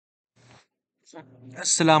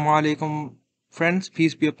Assalamu alaikum, friends.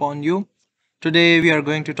 Peace be upon you. Today we are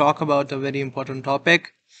going to talk about a very important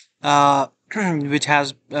topic, which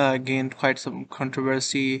has gained quite some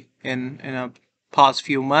controversy in a past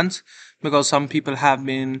few months because some people have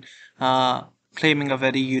been uh, claiming a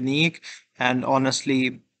very unique and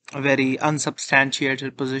honestly a very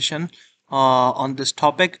unsubstantiated position on this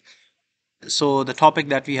topic. So the topic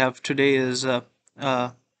that we have today is uh,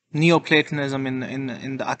 Neoplatonism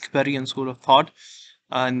in the Akbarian school of thought,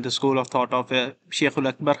 in the school of thought of Sheikh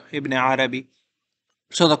al-Akbar Ibn Arabi.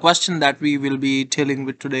 So the question that we will be dealing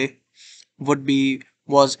with today would be: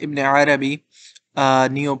 was Ibn Arabi a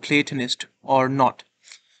Neoplatonist or not?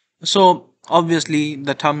 So obviously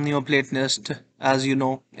the term Neoplatonist, as you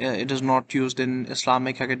know, it is not used in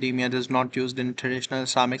Islamic academia. It is not used in traditional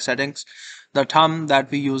Islamic settings. The term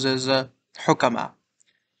that we use is Hukama,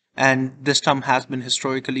 and this term has been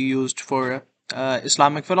historically used for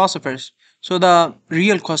Islamic philosophers. So the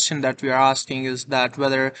real question that we are asking is that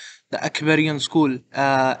whether the Akbarian school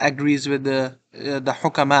agrees with the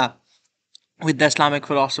Hukama, with the Islamic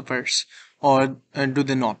philosophers, or do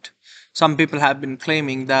they not? Some people have been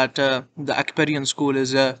claiming that the Akbarian school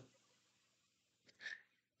is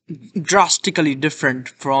drastically different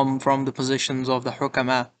from the positions of the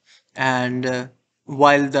Hukama, and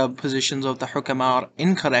while the positions of the Hukama are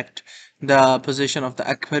incorrect, the position of the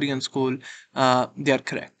Akbarian school, they are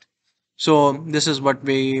correct. So this is what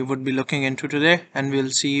we would be looking into today, and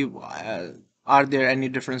we'll see are there any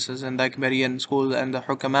differences in the Akbarian school and the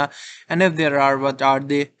Hukama, and if there are, what are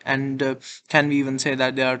they, and can we even say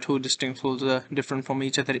that there are two distinct schools different from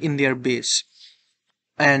each other in their base?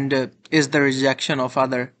 And is the rejection of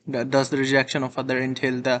other does the rejection of other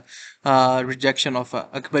entail the rejection of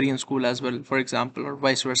Akbarian school as well, for example, or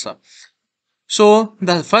vice versa? So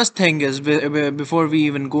the first thing is, before we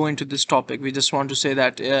even go into this topic, we just want to say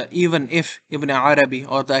that even if Ibn Arabi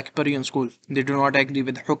or the Akbarian school, they do not agree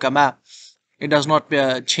with Hukama, it does not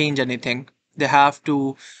change anything. They have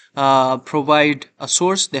to provide a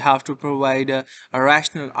source, they have to provide a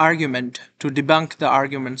rational argument to debunk the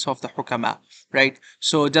arguments of the Hukama, right?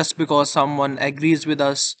 So just because someone agrees with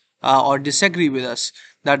us or disagree with us,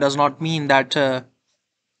 that does not mean uh,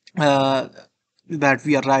 that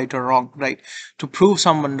we are right or wrong, right? To prove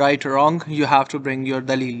someone right or wrong, you have to bring your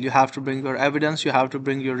dalil, you have to bring your evidence, you have to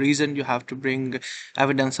bring your reason, you have to bring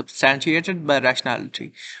evidence substantiated by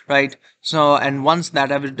rationality, right? So, and once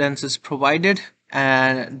that evidence is provided,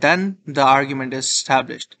 and then the argument is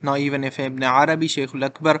established. Now, even if Ibn Arabi, Shaykh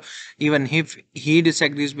al-Akbar, even if he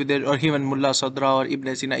disagrees with it, or even Mulla Sadra or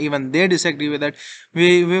Ibn Sina, even they disagree with it,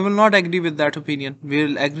 we will not agree with that opinion. We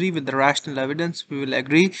will agree with the rational evidence. We will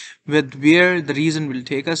agree with where the reason will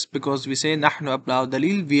take us, because we say nahnu abna'u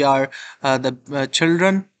dalil, we are the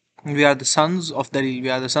children, we are the sons of dalil, we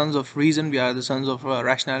are the sons of reason, we are the sons of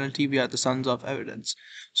rationality, we are the sons of evidence.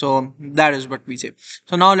 So that is what we say.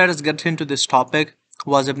 So now let us get into this topic.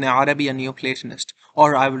 Was Ibn Arabi a Neoplatonist?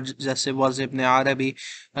 Or I would just say, was Ibn Arabi,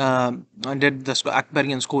 did the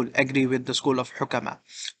Akbarian school agree with the school of Hukama?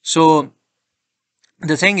 So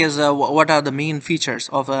the thing is, what are the main features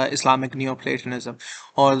of Islamic Neoplatonism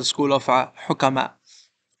or the school of Hukama?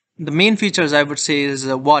 The main features, I would say, is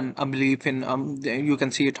one, a belief in, you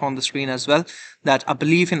can see it on the screen as well, that a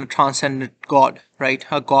belief in a transcendent God, right?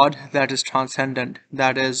 A God that is transcendent,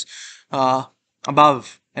 that is uh,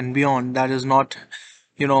 above and beyond, that is not,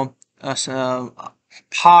 you know,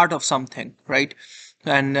 part of something, right?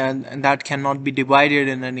 And that cannot be divided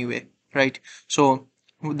in any way, right? So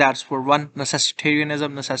that's for one.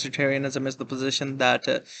 Necessitarianism is the position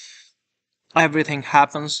that everything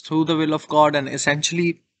happens through the will of God, and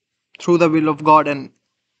essentially through the will of God, and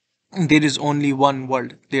there is only one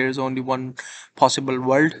world, there is only one possible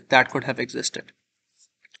world that could have existed.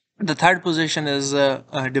 The third position is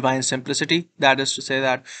divine simplicity. That is to say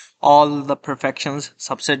that all the perfections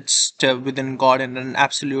subsist within God in an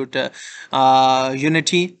absolute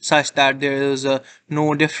unity, such that there is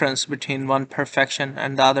no difference between one perfection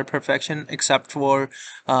and the other perfection, except for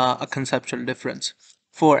a conceptual difference.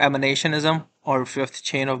 For emanationism or fifth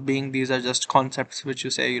chain of being, these are just concepts which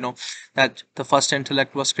you say, that the first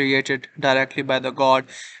intellect was created directly by the God,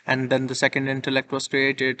 and then the second intellect was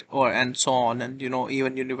created, or and so on, and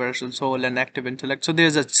even universal soul and active intellect. So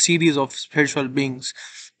there's a series of spiritual beings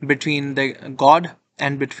between the God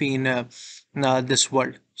and between this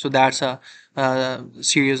world. So that's a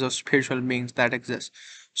series of spiritual beings that exist.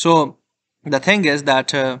 So the thing is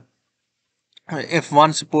that if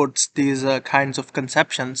one supports these kinds of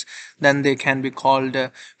conceptions, then they can be called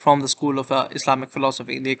from the school of Islamic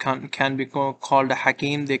philosophy. They can be called a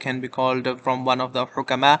Hakim. They can be called from one of the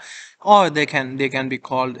Hukama, or they can be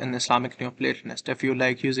called an Islamic Neoplatonist, if you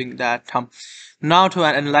like using that term. Now, to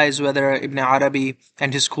analyze whether Ibn Arabi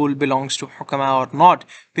and his school belongs to Hukama or not,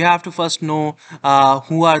 we have to first know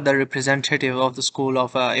who are the representative of the school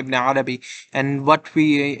of Ibn Arabi, and what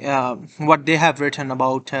they have written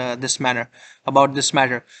about this matter.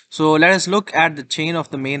 So let us look at the chain of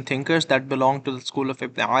the main thinkers that belong to the school of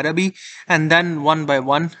Ibn Arabi, and then one by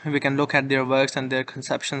one we can look at their works and their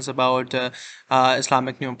conceptions about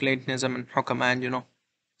Islamic Neoplatonism and Hukama. And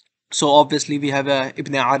so obviously we have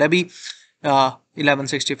Ibn Arabi,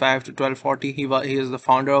 1165 to 1240. He is the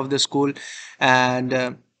founder of the school,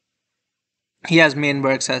 and he has main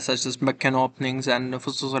works as such as Meccan Openings and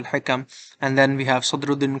Fusus al-Hikam. And then we have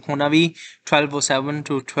Sadruddin Qunavi, 1207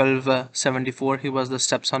 to 1274. He was the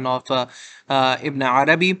stepson of Ibn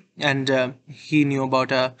Arabi, and he knew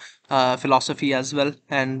about philosophy as well,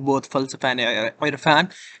 and both Falsafa and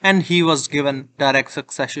Irfan, and he was given direct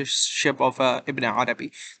successorship of Ibn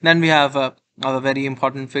Arabi. Then we have a very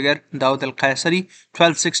important figure, Dawud al-Qaisari,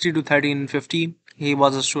 1260 to 1350. He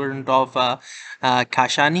was a student of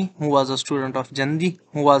Kashani, who was a student of Jandi,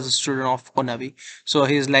 who was a student of Qunavi. So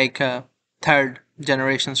he's like a third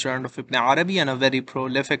generation student of Ibn Arabi and a very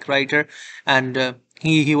prolific writer. And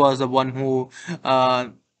he was the one who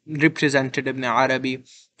represented Ibn Arabi,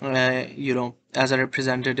 as a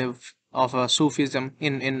representative of Sufism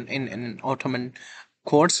in Ottoman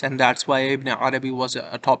courts, and that's why Ibn Arabi was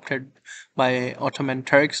adopted by Ottoman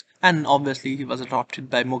Turks, and obviously he was adopted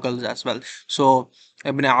by Mughals as well. So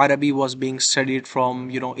Ibn Arabi was being studied from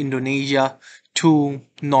Indonesia to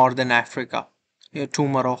Northern Africa, to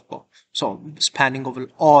Morocco, so spanning over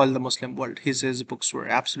all the Muslim world. His books were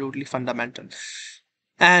absolutely fundamental.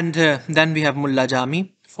 And then we have Mulla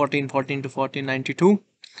Jami, 1414 to 1492.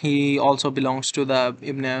 He also belongs to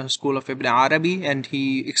the school of Ibn Arabi, and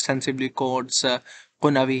he extensively quotes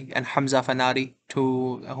Qunavi and Hamza Fanari,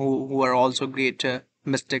 who are also great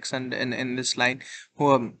mystics and in this line,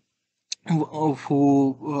 who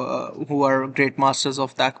are great masters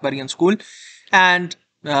of the Akbarian school. And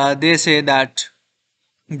they say that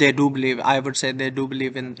they do believe, I would say they do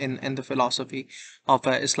believe in the philosophy of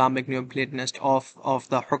Islamic Neoplatonist of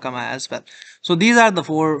the Hukama as well. So these are the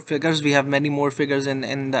four figures. We have many more figures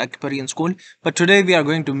in the Akbarian school, but today we are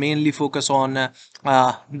going to mainly focus on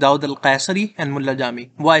Dawud al-Qaisari and Mulla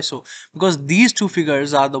Jami. Why so? Because these two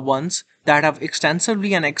figures are the ones that have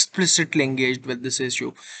extensively and explicitly engaged with this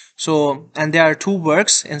issue. So, and there are two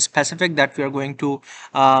works in specific that we are going to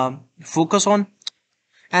focus on.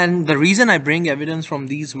 And the reason I bring evidence from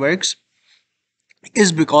these works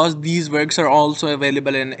is because these works are also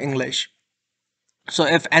available in English. So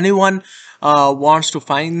if anyone wants to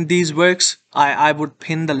find these works, I would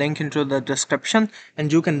pin the link into the description, and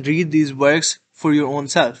you can read these works for your own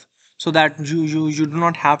self, so that you do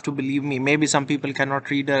not have to believe me. Maybe some people cannot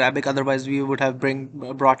read Arabic, otherwise we would have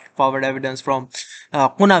brought forward evidence from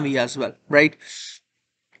Qunavi as well, right?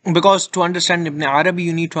 Because to understand Ibn Arabi,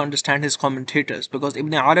 you need to understand his commentators, because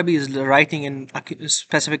Ibn Arabi is writing in a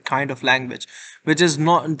specific kind of language, which is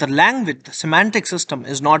not the language. The semantic system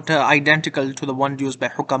is not identical to the one used by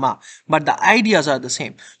Hukama, but the ideas are the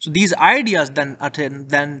same. So these ideas then are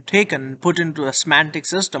taken, put into a semantic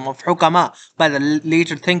system of Hukama by the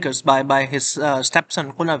later thinkers, by his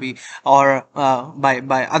stepson Qunavi, or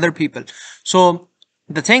by other people. So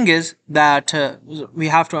the thing is that we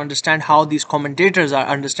have to understand how these commentators are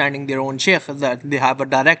understanding their own sheikh, that they have a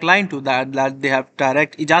direct line to that they have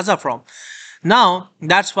direct ijaza from. Now,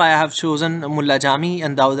 that's why I have chosen Mulla Jami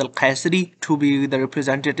and Dawud al-Qaisari to be the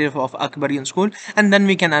representative of Akbarian school, and then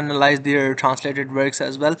we can analyze their translated works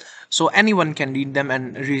as well, so anyone can read them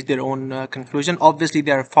and reach their own conclusion. Obviously,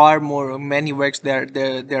 there are many works. There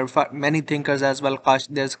are many thinkers as well.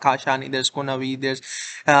 There's Kashani, there's Qunavi, there's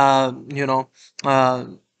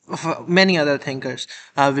many other thinkers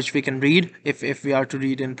which we can read if we are to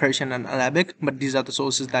read in Persian and Arabic, but these are the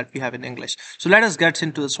sources that we have in English. So let us get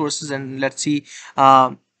into the sources, and let's see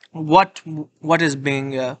what is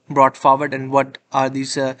being brought forward and what are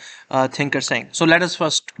these thinkers saying. So let us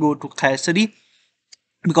first go to Qaisari,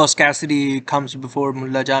 because Qaisari comes before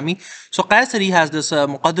Mulla Jami. So Qaisari has this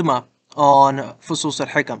muqaddimah on Fusus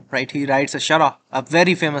al-Hikam, right? He writes a Sharah, a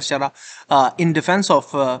very famous Sharah, in defense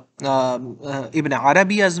of Ibn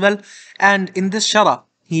Arabi as well. And in this Sharah,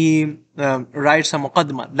 he writes a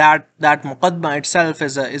Muqaddimah. That Muqaddimah itself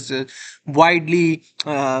is widely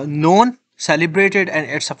known, celebrated, and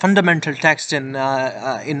it's a fundamental text in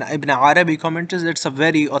Ibn Arabi commentaries. It's a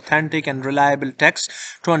very authentic and reliable text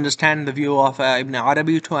to understand the view of Ibn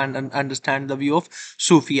Arabi, to understand the view of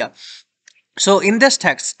Sufia. So in this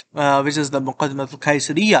text, which is the Muqaddimat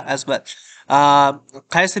al-Qaisariya as well,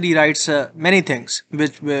 Qaisari writes many things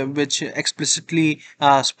which explicitly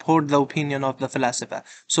support the opinion of the philosopher.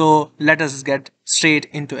 So let us get straight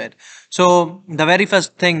into it. So the very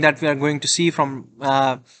first thing that we are going to see from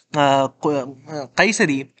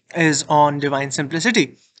Qaisari is on divine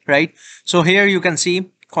simplicity, right? So here you can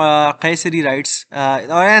see Qaisari writes,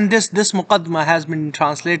 and this Muqaddimah has been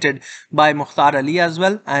translated by Mukhtar Ali as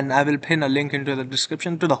well, and I will pin a link into the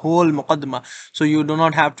description to the whole Muqaddimah, so you do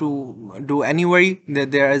not have to do any worry.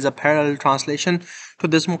 There is a parallel translation to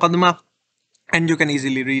this Muqaddimah, and you can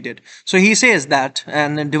easily read it. So he says that,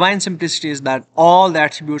 and divine simplicity is that all the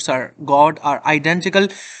attributes of God are identical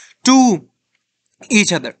to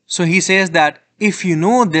each other. So he says that if you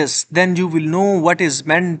know this, then you will know what is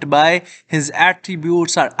meant by his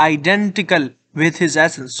attributes are identical with his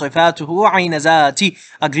essence. صِفَاتُهُ عَيْنَ ذَاتِ,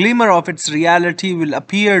 a glimmer of its reality will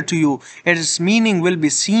appear to you. Its meaning will be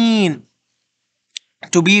seen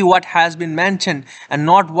to be what has been mentioned, and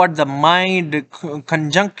not what the mind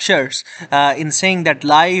conjunctures in saying that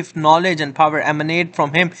life, knowledge, and power emanate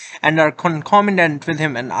from him and are concomitant with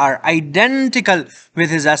him and are identical with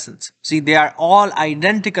his essence. See, they are all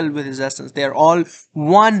identical with his essence. They are all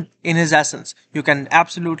one in his essence. You can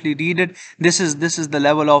absolutely read it. This is the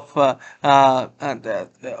level of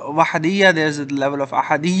wahadiyya. There's the level of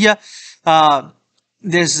ahadiyya.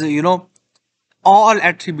 There's all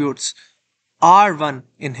attributes are one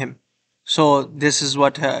in him. So this is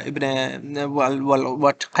what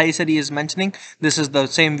what Qaisari is mentioning. This is the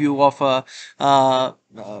same view of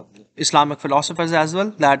Islamic philosophers as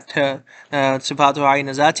well, that sifatu ayn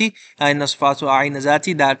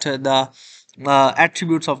zati, that the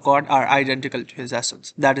attributes of God are identical to his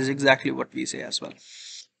essence. That is exactly what we say as well.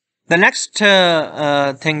 The next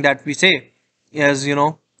thing that we say is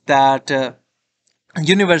that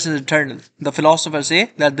universe is eternal. The philosophers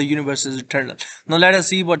say that the universe is eternal. Now let us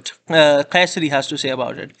see what Qaisari has to say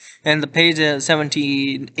about it. In the page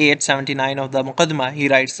 78, 79 of the Muqaddimah, he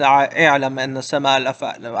writes, I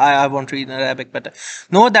won't read in Arabic, but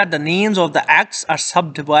know that the names of the acts are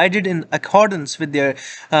subdivided in accordance with their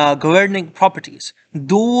governing properties.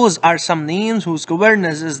 Those are some names whose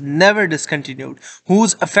governance is never discontinued,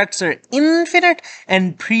 whose effects are infinite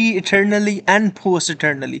and pre-eternally and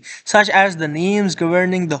post-eternally, such as the names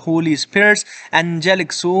governing the Holy Spirits,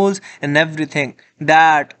 angelic souls, and everything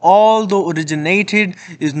that, although originated,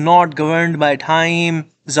 is not governed by time,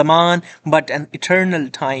 zaman, but an eternal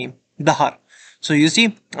time, dahar. So you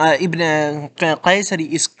see, Ibn Qaisari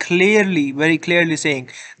is very clearly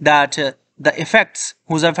saying that the effects,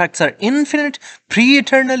 whose effects are infinite,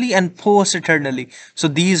 pre-eternally, and post-eternally. So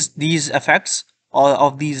these effects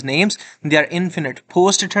of these names, they are infinite,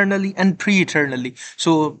 post-eternally, and pre-eternally.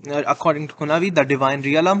 So according to Kunavi, the divine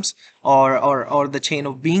realms or the chain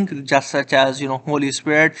of being, just such as Holy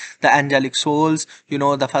Spirit, the angelic souls,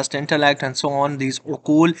 the first intellect, and so on, these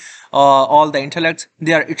uqul, all the intellects,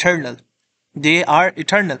 they are eternal. They are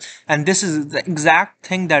eternal, and this is the exact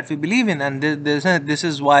thing that we believe in, and this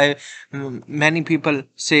is why many people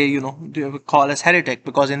say, call us heretic,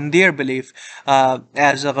 because in their belief,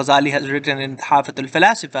 as Ghazali has written in Hafat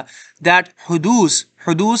al-Falsafa, that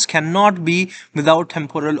hudus cannot be without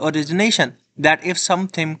temporal origination. That if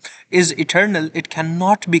something is eternal, it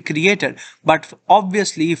cannot be created. But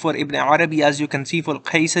obviously for Ibn Arabi, as you can see, for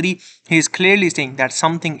Qaisari, he is clearly saying that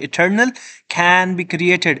something eternal can be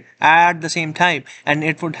created at the same time, and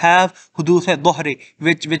it would have huduth al-dhuhri,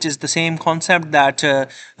 which is the same concept that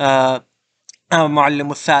Muallim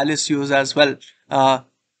al-Thalis use as well.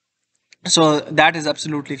 So that is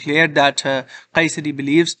absolutely clear that Qaisari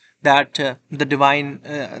believes that the divine,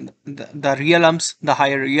 the realms, the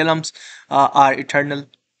higher realms are eternal.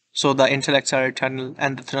 So the intellects are eternal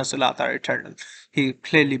and the tanazzulat are eternal. He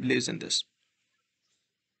clearly believes in this.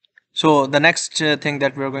 So the next thing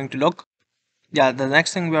that we are going to look, the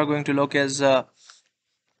next thing we are going to look is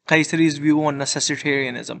Qaisari's view on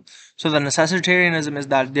necessitarianism. So the necessitarianism is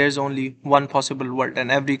that there is only one possible world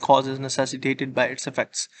and every cause is necessitated by its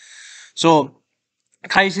effects. So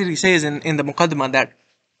Qaisari says in the Muqaddimah that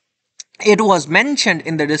it was mentioned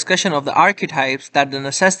in the discussion of the archetypes that the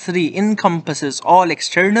necessity encompasses all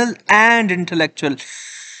external and intellectual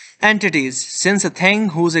entities, since a thing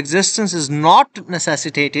whose existence is not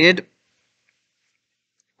necessitated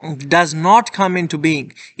does not come into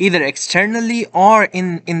being either externally or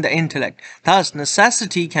in the intellect. Thus,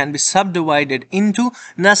 necessity can be subdivided into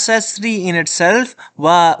necessary in itself,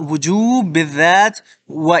 wa wujub بالذات,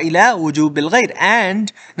 wa ila wujub بالغير,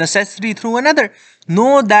 and necessary through another.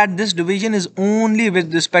 Know that this division is only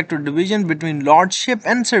with respect to division between lordship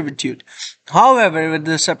and servitude. However, with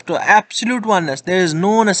respect to absolute oneness, there is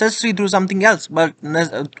no necessary through something else, but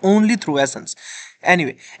only through essence.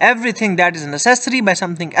 Anyway, everything that is necessary by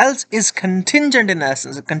something else is contingent in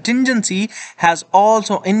essence. Contingency has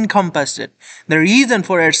also encompassed it. The reason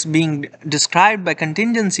for its being described by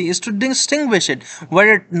contingency is to distinguish it.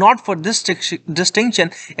 Were it not for this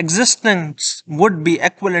distinction, existence would be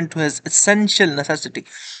equivalent to his essential necessity.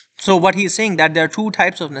 So what he is saying, that there are two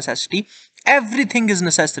types of necessity. Everything is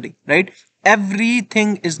necessary, right?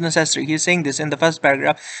 Everything is necessary. He is saying this in the first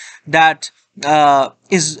paragraph, that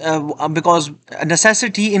because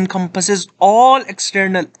necessity encompasses all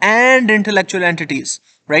external and intellectual entities,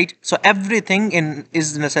 right? So everything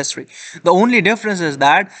is necessary. The only difference is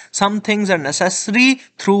that some things are necessary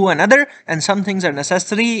through another and some things are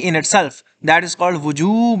necessary in itself. That is called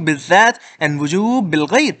wujub بالذات and wujub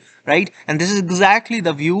بالغير, right? And this is exactly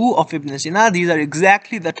the view of Ibn Sina. These are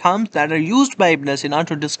exactly the terms that are used by Ibn Sina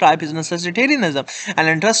to describe his necessitarianism. And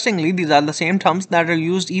interestingly, these are the same terms that are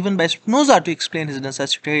used even by Spinoza to explain his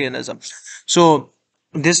necessitarianism. So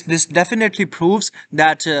this definitely proves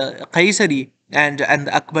that Qaisari and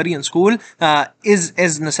the Akbarian school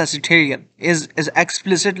is necessitarian, is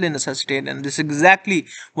explicitly necessitarian. This is exactly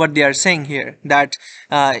what they are saying here, that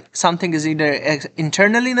something is either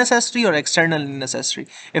internally necessary or externally necessary.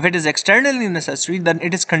 If it is externally necessary, then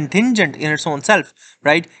it is contingent in its own self,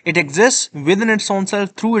 right? It exists within its own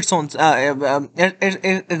self through its own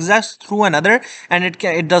it exists through another, and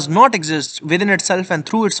it does not exist within itself and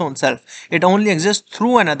through its own self. It only exists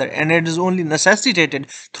through another, and it is only necessitated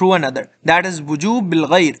through another. That is wujub bil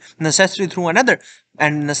ghayr, necessary through another.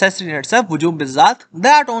 And necessity in itself, wujub bizat,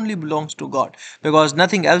 that only belongs to God, because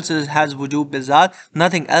nothing else has wujub bizat,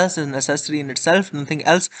 nothing else is necessary in itself, nothing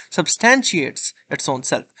else substantiates its own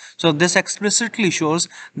self. So this explicitly shows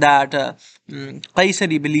that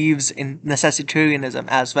Qaisari believes in necessitarianism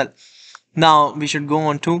as well. Now we should go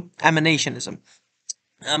on to emanationism.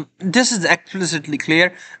 This is explicitly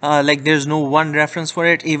clear, like there's no one reference for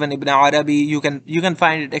it. Even Ibn Arabi, you can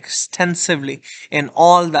find it extensively in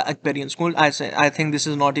all the Akbarian school. I think this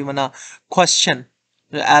is not even a question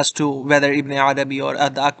as to whether Ibn Arabi or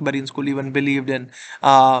the Akbarian school even believed in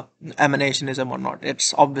emanationism or not.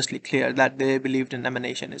 It's obviously clear that they believed in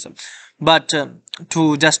emanationism. But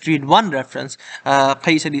to just read one reference,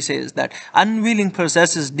 Qaisari says that unveiling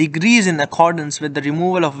processes degrees in accordance with the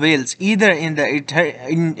removal of veils, either in the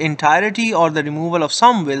entirety or the removal of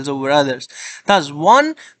some veils over others. Thus,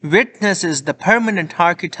 one witnesses the permanent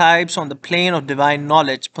archetypes on the plane of divine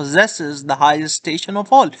knowledge, possesses the highest station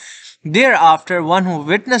of all. Thereafter, one who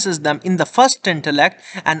witnesses them in the first intellect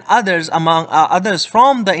and others among others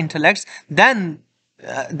from the intellects, then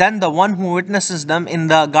the one who witnesses them in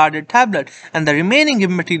the guarded tablet and the remaining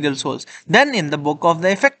immaterial souls, then in the book of the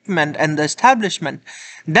effectment and the establishment,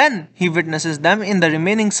 then he witnesses them in the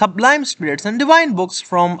remaining sublime spirits and divine books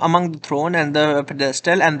from among the throne and the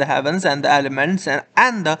pedestal and the heavens and the elements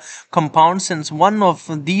and the compounds, since one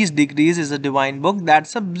of these degrees is a divine book that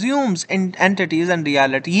subsumes entities and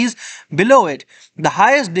realities below it. The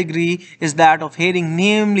highest degree is that of hearing,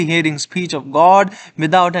 namely hearing speech of God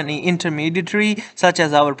without any intermediary, such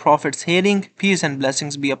as our prophet's hearing, peace and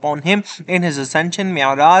blessings be upon him, in his ascension,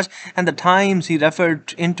 Mi'raj, and the times he referred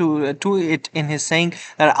to it in his saying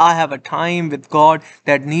that I have a time with God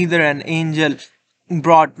that neither an angel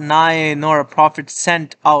brought nigh nor a prophet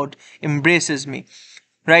sent out embraces me,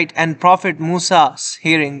 right? And Prophet Musa's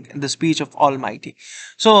hearing the speech of Almighty.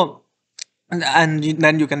 So, and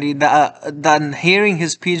then you can read then hearing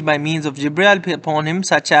his speech by means of Jibril upon him,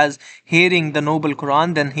 such as hearing the noble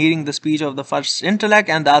Quran, then hearing the speech of the first intellect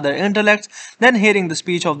and the other intellects, then hearing the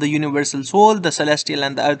speech of the universal soul, the celestial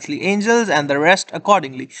and the earthly angels, and the rest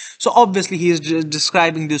accordingly. So obviously he is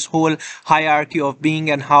describing this whole hierarchy of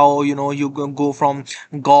being, and how, you know, you go from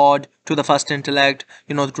God to the first intellect,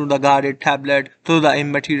 you know, to the guarded tablet, to the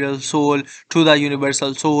immaterial soul, to the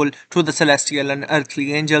universal soul, to the celestial and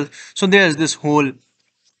earthly angels. So there's this whole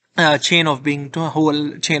chain of being, to a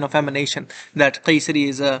whole chain of emanation that Qaisari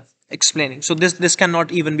is explaining. So this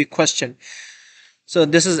cannot even be questioned. So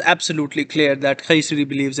this is absolutely clear that Qaisari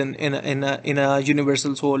believes in a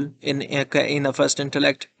universal soul, in a first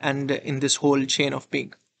intellect, and in this whole chain of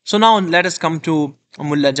being. So now let us come to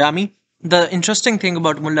Mulla Jami. The interesting thing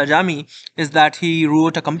about Mulla Jami is that he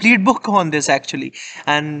wrote a complete book on this actually,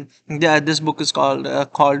 and this book is called the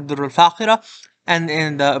Fakhira, and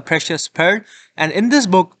in the Precious Pearl. And in this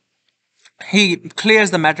book, he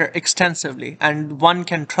clears the matter extensively, and one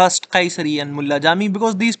can trust Qaisari and Mulla Jami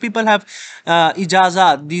because these people have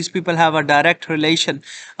ijazat, these people have a direct relation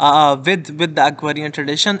with the Akbarian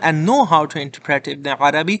tradition and know how to interpret Ibn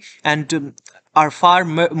Arabi, and are far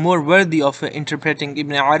more worthy of interpreting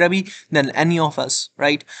Ibn Arabi than any of us,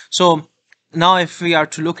 right? So now if we are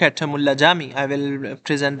to look at Mulla Jami, I will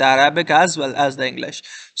present the Arabic as well as the English.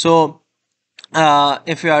 So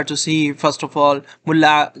if we are to see, first of all,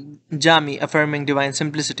 Mulla Jami affirming divine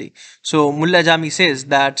simplicity. So Mulla Jami says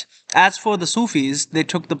that as for the Sufis, they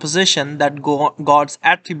took the position that God's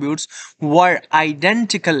attributes were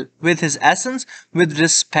identical with his essence with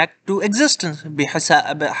respect to existence,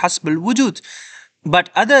 بحسب الوجود. But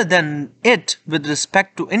other than it, with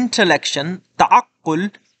respect to intellection,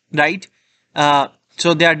 ta'aqqul, right?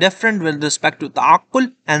 So they are different with respect to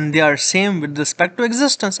ta'aqqul, and they are same with respect to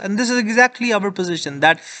existence. And this is exactly our position,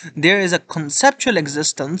 that there is a conceptual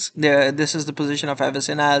existence. This is the position of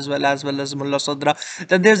Avicenna as well as Mulla Sadra,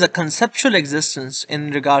 that there is a conceptual existence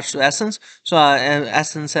in regards to essence. So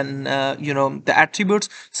essence and the attributes,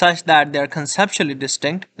 such that they are conceptually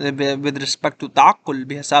distinct. With respect to ta'aqqul,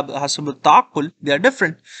 hasab ta'aqqul, they are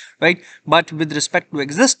different, right? But with respect to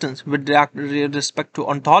existence, with respect to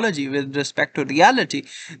ontology, with respect to reality,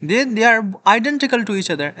 they are identical to each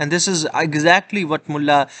other. And this is exactly what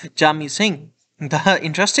Mulla Jami is saying. The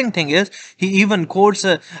interesting thing is, he even quotes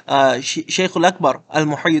Shaykh al-Akbar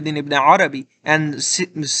al-Muhyiddin Ibn Arabi and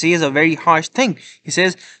says a very harsh thing. He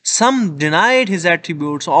says, some denied his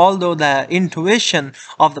attributes, although the intuition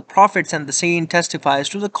of the prophets and the saint testifies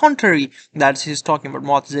to the contrary. That's he's talking about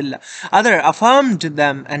Mu'tazila. Other affirmed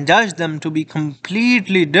them and judged them to be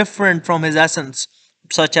completely different from his essence,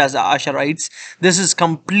 such as the Asharites. This is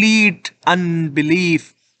complete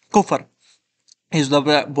unbelief. Kufr is the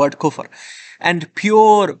word kufr. And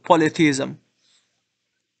pure polytheism.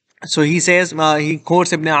 So he says, he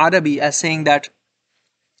quotes Ibn Arabi as saying that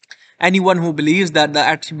anyone who believes that the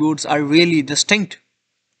attributes are really distinct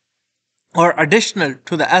or additional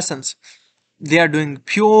to the essence, they are doing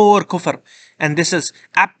pure kufr. And this is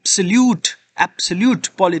absolute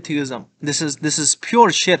polytheism. This is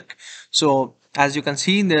pure shirk. So as you can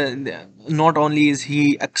see, not only is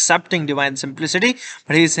he accepting divine simplicity,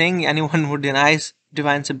 but he is saying anyone who denies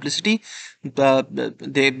divine simplicity,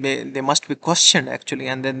 they must be questioned actually,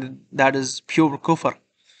 and then that is pure kufr.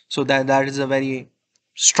 So that is a very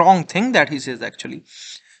strong thing that he says actually.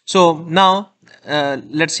 So now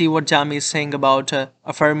let's see what Jami is saying about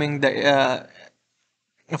affirming the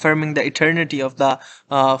eternity of the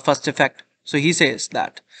first effect. So he says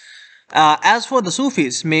that as for the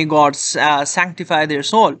Sufis, may God sanctify their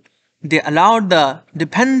soul, they allowed the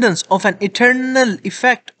dependence of an eternal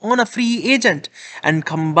effect on a free agent and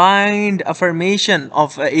combined affirmation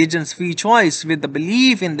of an agent's free choice with the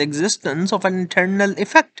belief in the existence of an eternal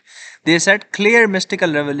effect. They said clear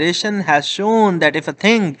mystical revelation has shown that if a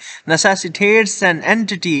thing necessitates an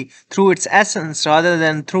entity through its essence rather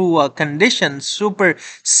than through a condition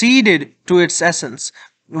superseded to its essence,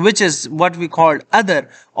 which is what we call other,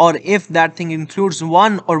 or if that thing includes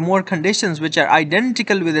one or more conditions which are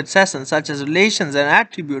identical with its essence, such as relations and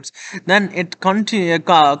attributes, then it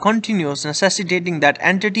continues necessitating that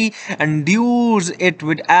entity, endures it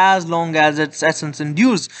with as long as its essence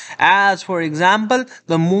endures. As for example,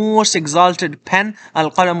 the most exalted pen,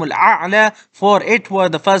 al-qalam al-a'la, for it were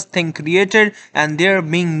the first thing created, and there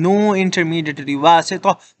being no intermediary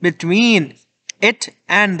wasita between it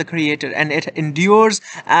and the creator, and it endures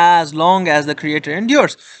as long as the creator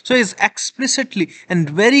endures. So he's explicitly and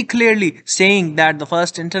very clearly saying that the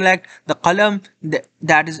first intellect, the qalam,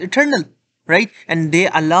 that is eternal, right? And they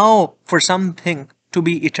allow for something to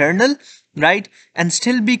be eternal, right, and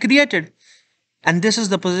still be created. And this is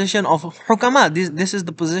the position of hukama. This is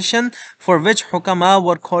the position for which hukama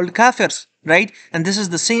were called kafirs, right? And this is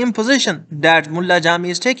the same position that Mulla Jami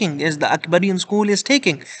is taking, is the Akbarian school is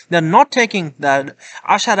taking. They are not taking the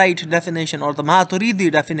Asharite definition or the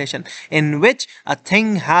Maturidi definition, in which a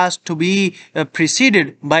thing has to be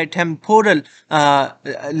preceded by temporal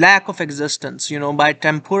lack of existence, by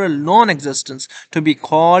temporal non-existence, to be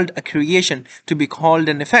called a creation, to be called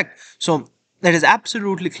an effect. So it is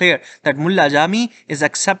absolutely clear that Mulla Jami is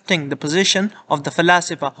accepting the position of the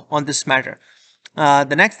Falsafa on this matter.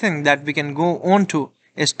 The next thing that we can go on to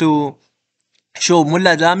is to show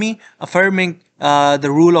Mulla Jami affirming the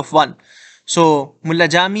rule of one. So Mulla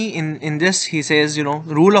Jami in this, he says,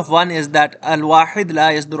 rule of one is that al-wahid la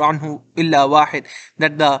yasdur anhu illa wahid,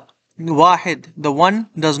 that Wahid, the one,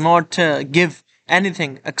 does not give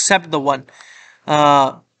anything except the one.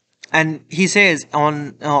 Uh, and he says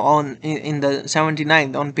in the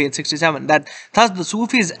 79th, on page 67, that thus the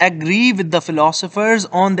Sufis agree with the philosophers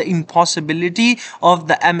on the impossibility of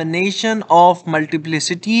the emanation of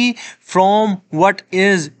multiplicity from what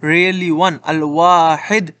is really one,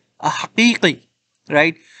 al-wahid, a-haqiqi,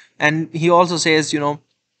 right? And he also says,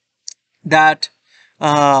 that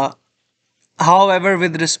however,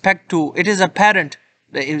 with respect to, it is apparent,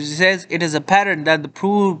 it says, it is apparent that the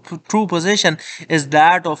true position is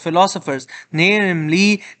that of philosophers,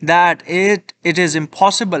 namely that it is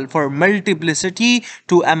impossible for multiplicity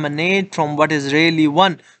to emanate from what is really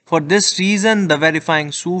one. For this reason, the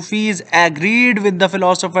verifying Sufis agreed with the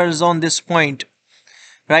philosophers on this point.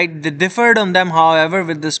 Right? They differed on them, however,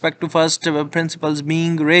 with respect to first principles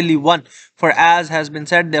being really one. For as has been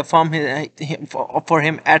said, they affirm for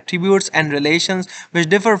him attributes and relations which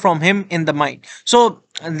differ from him in the mind. So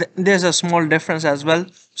there's a small difference as well.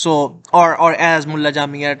 So, or as Mulla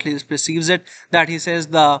Jami at least perceives it, that he says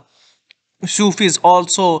the Sufis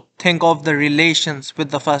also think of the relations with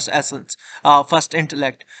the first essence, first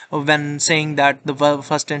intellect, when saying that the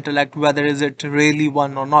first intellect, whether is it really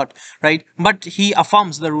one or not, right? But he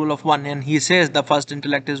affirms the rule of one, and he says the first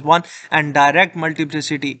intellect is one, and direct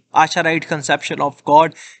multiplicity, Asharite conception of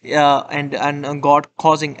God, and God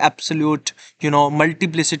causing absolute,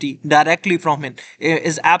 multiplicity directly from him,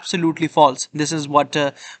 is absolutely false. This is what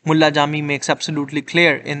Mulla Jami makes absolutely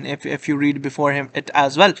clear in, if you read before him it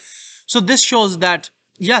as well. So this shows that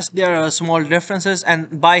yes, there are small differences,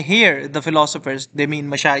 and by here the philosophers, they mean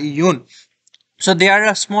Mashaiyun. So there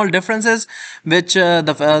are small differences which the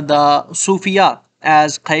Sufiya,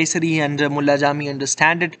 as Qaisari and Mulla Jami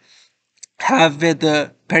understand it, have with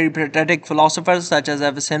peripatetic philosophers such as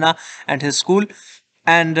Avicenna and his school,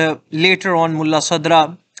 and later on Mulla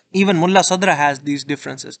Sadra. Even Mulla Sadra has these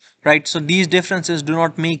differences, right? So these differences do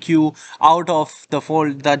not make you out of the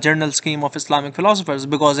fold, the general scheme of Islamic philosophers,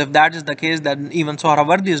 because if that is the case, then even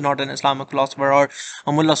Suhrawardi is not an Islamic philosopher, or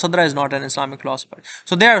Mulla Sadra is not an Islamic philosopher.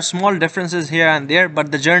 So there are small differences here and there,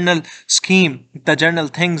 but the general scheme, the general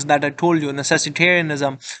things that I told you,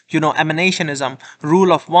 necessitarianism, emanationism,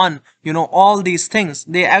 rule of one, all these things,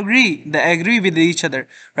 they agree with each other,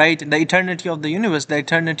 right? The eternity of the universe, the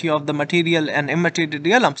eternity of the material and immaterial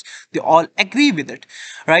realms, they all agree with it,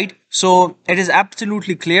 right? So it is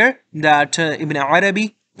absolutely clear that Ibn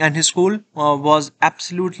Arabi and his school was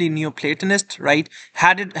absolutely Neoplatonist, right?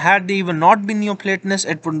 Had they even not been Neoplatonists,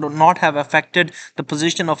 it would not have affected the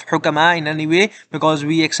position of Hukama in any way, because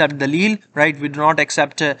we accept Dalil, right? We do not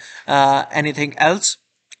accept anything else.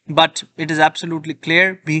 But it is absolutely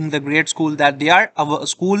clear, being the great school that they are, a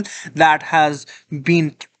school that has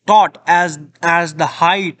been taught as the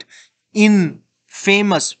height in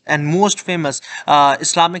famous and most famous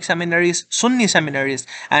Islamic seminaries, Sunni seminaries,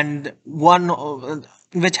 and one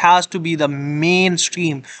which has to be the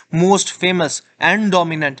mainstream, most famous and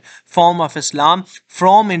dominant form of Islam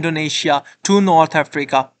from Indonesia to North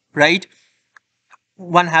Africa, right?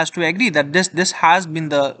 One has to agree that this has been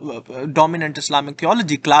the dominant Islamic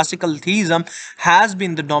theology. Classical theism has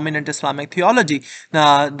been the dominant Islamic theology.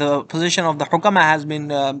 The position of the Hukama has been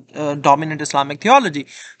dominant Islamic theology.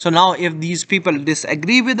 So now if these people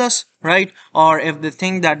disagree with us, right, or if they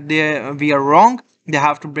think that we are wrong, they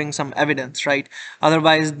have to bring some evidence, right?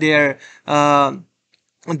 Otherwise I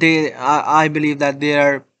believe that they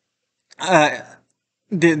are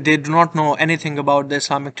they do not know anything about the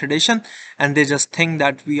Islamic tradition, and they just think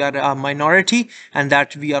that we are a minority and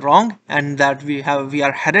that we are wrong and that we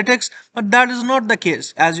are heretics. But that is not the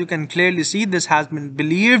case. As you can clearly see, this has been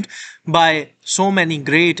believed by so many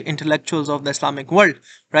great intellectuals of the Islamic world,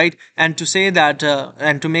 right? And to say that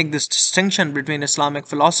and to make this distinction between Islamic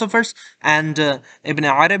philosophers and Ibn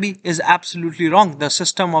Arabi is absolutely wrong. The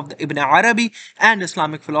system of the Ibn Arabi and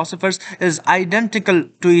Islamic philosophers is identical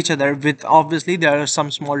to each other, with obviously there are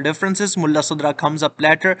some small differences. Mulla Sadra comes up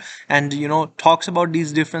later and talks about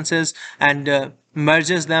these differences and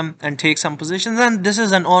merges them and takes some positions, and this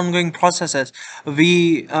is an ongoing process.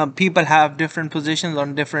 We people have different positions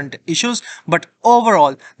on different issues, but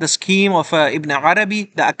overall the scheme of Ibn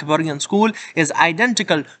Arabi, the Akbarian school, is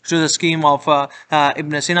identical to the scheme of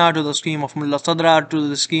Ibn Sina, to the scheme of Mulla Sadra, to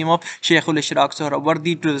the scheme of Shaykhul Ishraq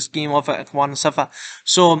Suhrawardi, to the scheme of Falsafa.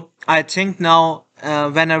 So I think now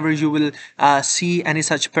whenever you will see any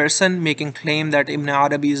such person making claim that Ibn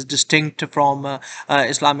Arabi is distinct from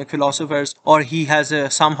Islamic philosophers, or he has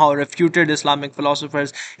somehow refuted Islamic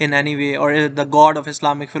philosophers in any way, or the God of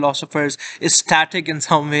Islamic philosophers is static in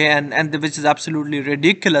some way, and which is absolutely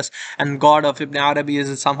ridiculous, and God of Ibn Arabi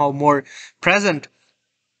is somehow more present,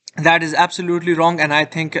 That is absolutely wrong, and I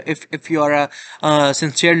think if you are a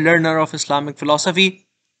sincere learner of Islamic philosophy,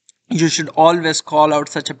 you should always call out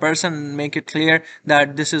such a person and make it clear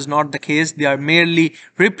that this is not the case. They are merely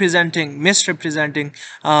misrepresenting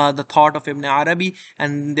the thought of Ibn Arabi,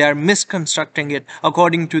 and they are misconstructing it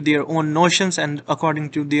according to their own notions and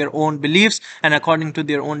according to their own beliefs and according to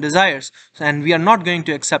their own desires. And we are not going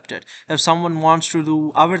to accept it. If someone wants to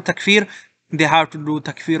do our takfir, they have to do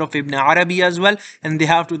takfir of Ibn Arabi as well, and they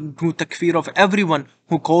have to do takfir of everyone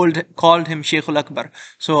who called him Shaykhul Akbar.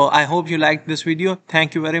 So I hope you liked this video.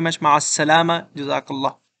 Thank you very much. Ma'as salama.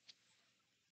 Jazakallah.